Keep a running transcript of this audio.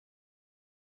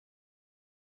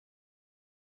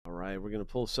All right, we're gonna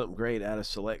pull something great out of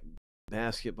select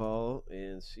basketball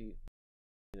and see,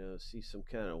 see some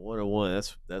kind of 101.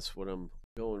 That's what I'm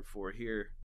going for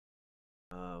here.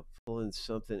 Pulling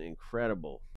something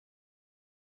incredible.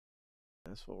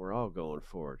 That's what we're all going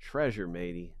for. Treasure,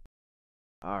 matey.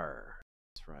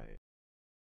 That's right.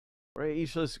 All right,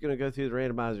 each list is gonna go through the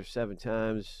randomizer 7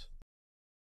 times.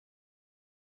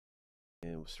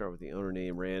 And we'll start with the owner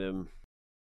name random.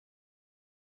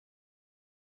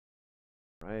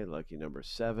 Right, lucky number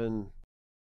 7.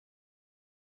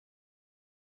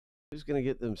 Who's going to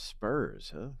get them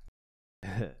Spurs,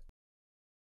 huh?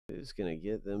 Who's going to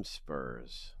get them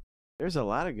Spurs? There's a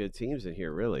lot of good teams in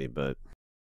here, really, but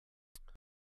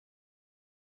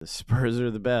the Spurs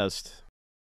are the best.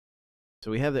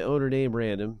 So we have the owner name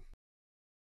random.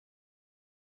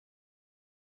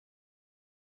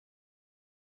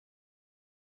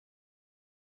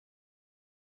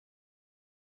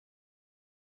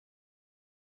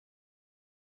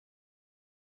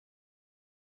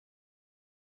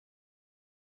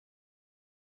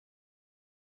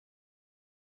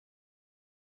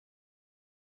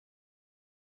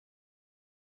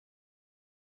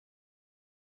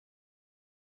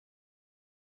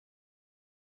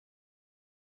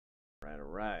 All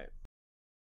right.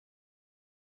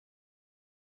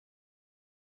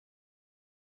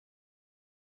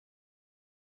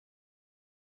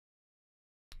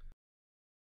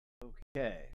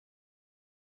 Okay.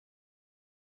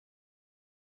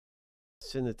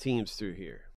 Send the teams through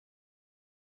here.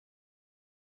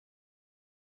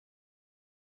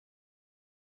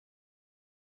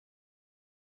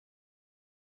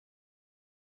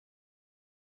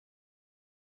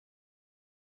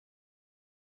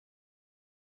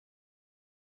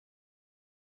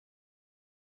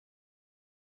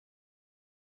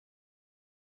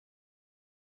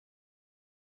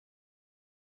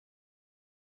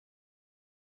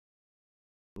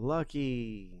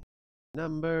 Lucky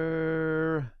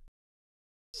number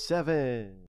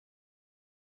 7.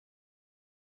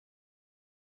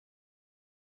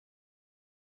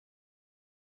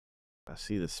 I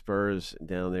see the Spurs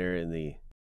down there in the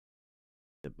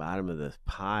bottom of the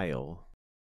pile.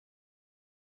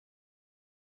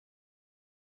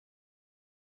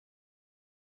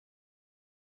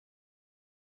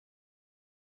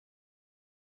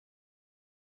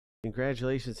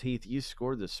 Congratulations, Heath. You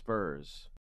scored the Spurs.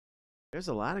 There's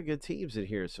a lot of good teams in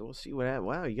here, so we'll see what happens.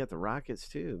 Wow, you got the Rockets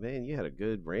too. Man, you had a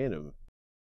good random.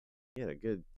 You had a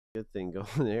good thing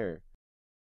going there.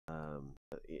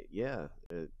 Yeah,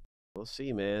 we'll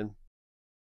see, man.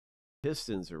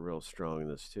 Pistons are real strong in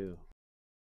this too.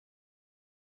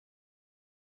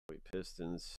 Wait,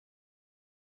 Pistons.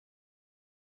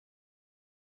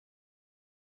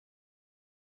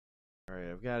 All right,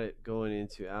 I've got it going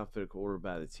into alphabetical order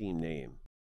by the team name.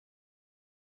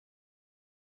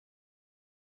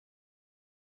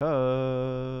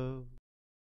 Oh.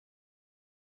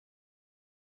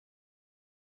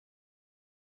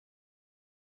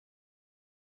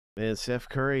 Man, Steph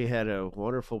Curry had a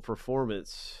wonderful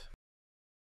performance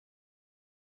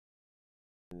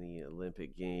in the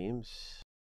Olympic Games.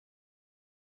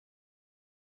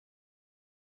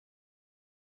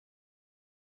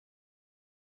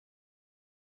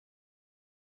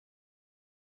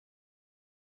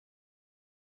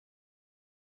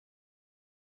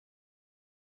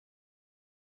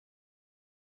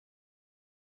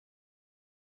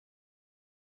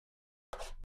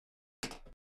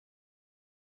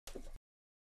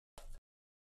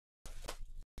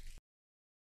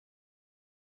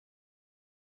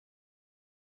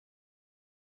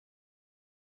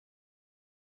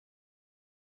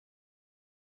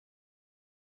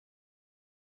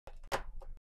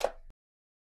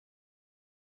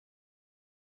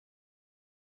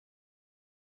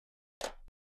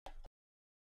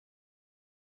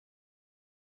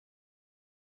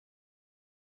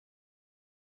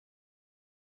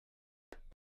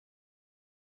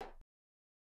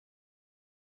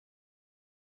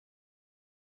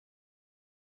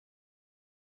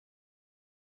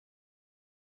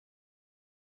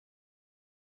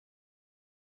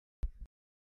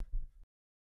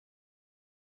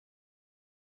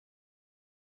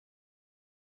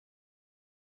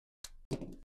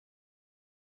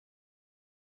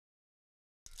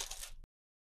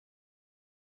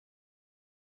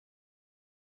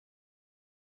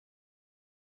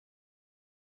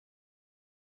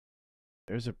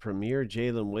 There's a premier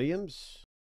Jalen Williams.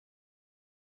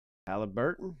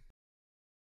 Halliburton.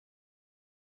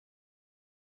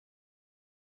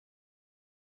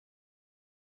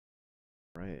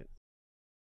 Right.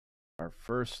 Our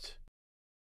first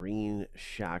green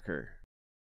shocker.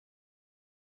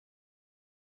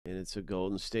 And it's a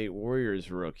Golden State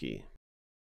Warriors rookie.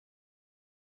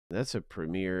 That's a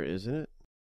premier, isn't it?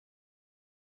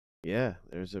 Yeah,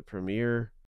 there's a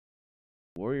premier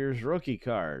Warriors rookie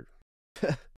card.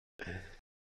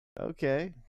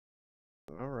 Okay.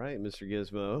 All right, Mr.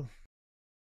 Gizmo.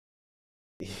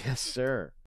 Yes,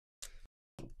 sir.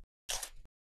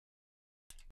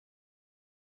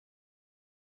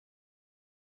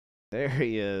 There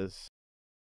he is.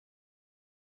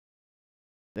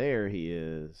 There he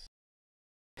is.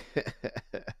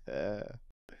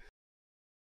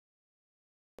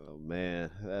 Oh,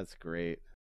 man. That's great.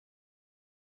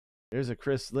 There's a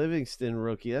Chris Livingston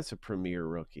rookie. That's a premier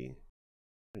rookie.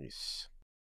 Nice.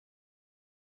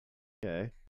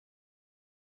 Okay.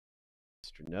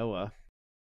 Mr. Noah.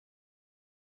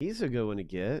 He's a good one to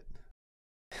get.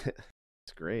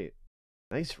 It's great.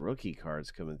 Nice rookie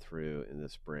cards coming through in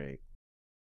this break.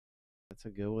 That's a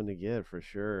good one to get for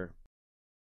sure.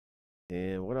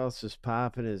 And what else is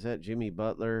popping? Is that Jimmy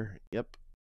Butler? Yep.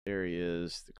 There he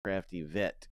is, the crafty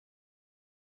vet.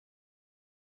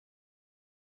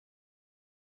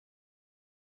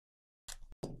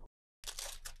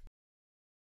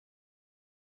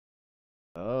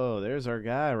 Oh, there's our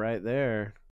guy right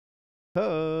there.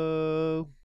 Ho!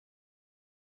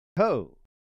 Ho!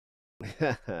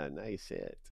 Nice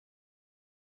hit.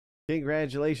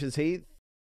 Congratulations, Heath.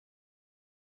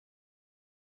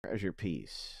 Treasure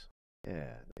piece.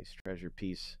 Yeah, nice treasure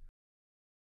piece.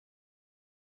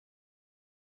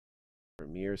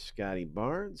 Premier Scotty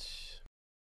Barnes.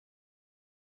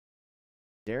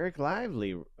 Derek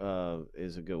Lively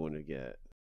is a good one to get.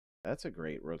 That's a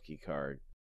great rookie card.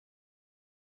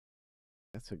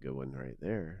 That's a good one right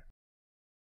there.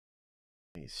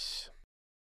 Nice.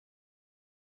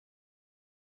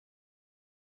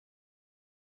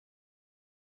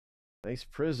 Nice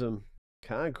Prism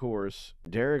Concourse.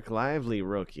 Derek Lively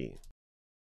rookie.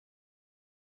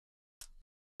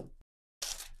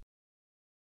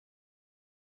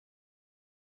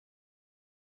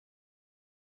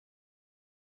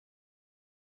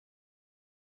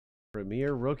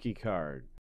 Premier rookie card.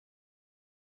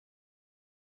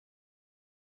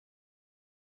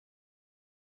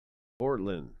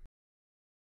 Portland.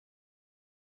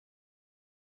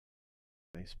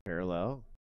 Nice parallel.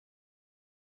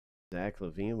 Zach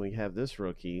LaVine. We have this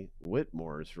rookie,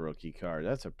 Whitmore's rookie card.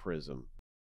 That's a prism.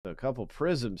 So a couple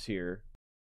prisms here.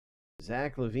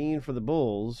 Zach LaVine for the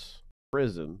Bulls,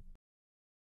 prism.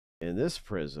 And this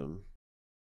prism,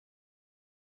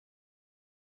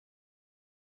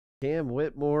 Cam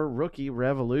Whitmore, rookie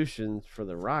revolution for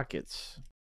the Rockets.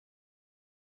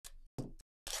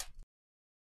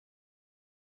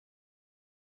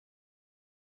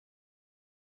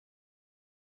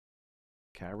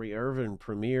 Kyrie Irving,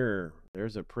 premier.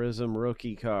 There's a prism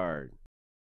rookie card.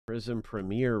 Prism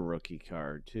premier rookie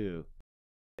card, too.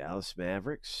 Dallas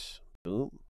Mavericks.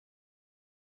 Boom.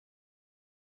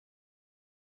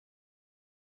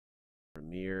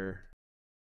 Premier.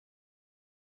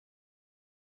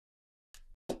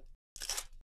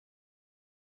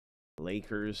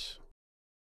 Lakers.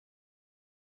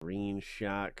 Green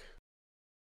Shock.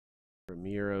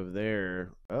 Premier of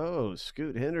there. Oh,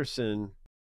 Scoot Henderson.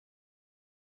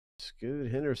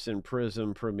 Scoot Henderson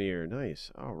Prism Premier.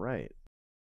 Nice. All right.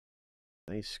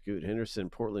 Nice Scoot Henderson.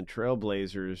 Portland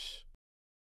Trailblazers.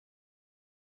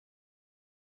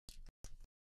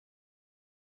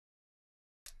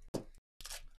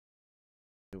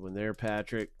 Good one there,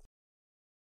 Patrick.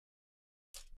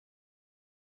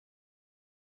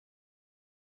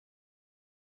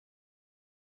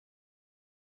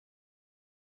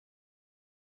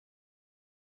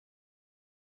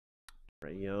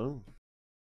 Trae Young.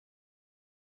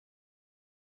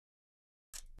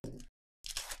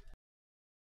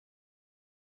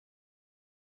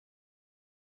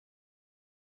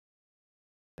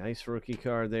 Nice rookie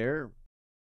card there.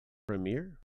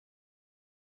 Premier.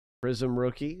 Prism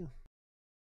rookie.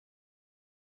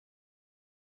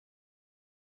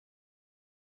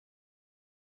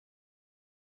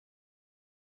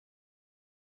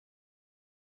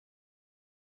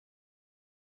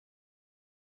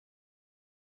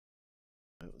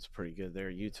 That was pretty good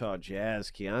there. Utah Jazz.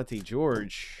 Keontae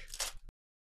George.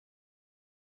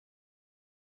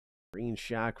 Green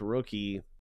Shock rookie.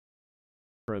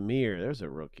 Premier. There's a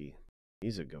rookie.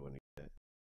 He's a good one to get.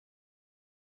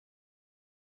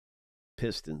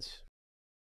 Pistons.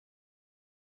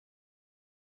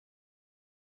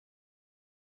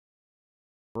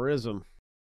 Prism.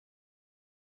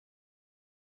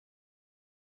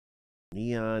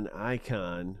 Neon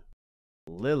Icon.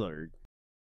 Lillard.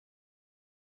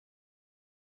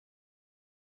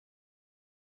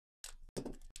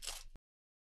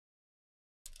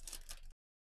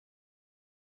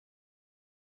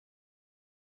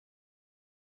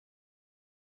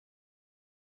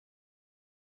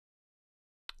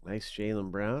 Nice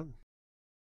Jaylen Brown.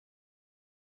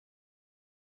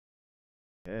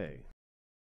 Okay.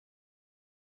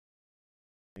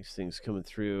 Nice things coming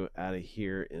through out of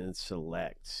here in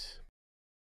select.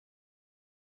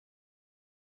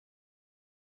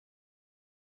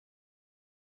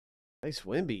 Nice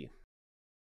Wemby.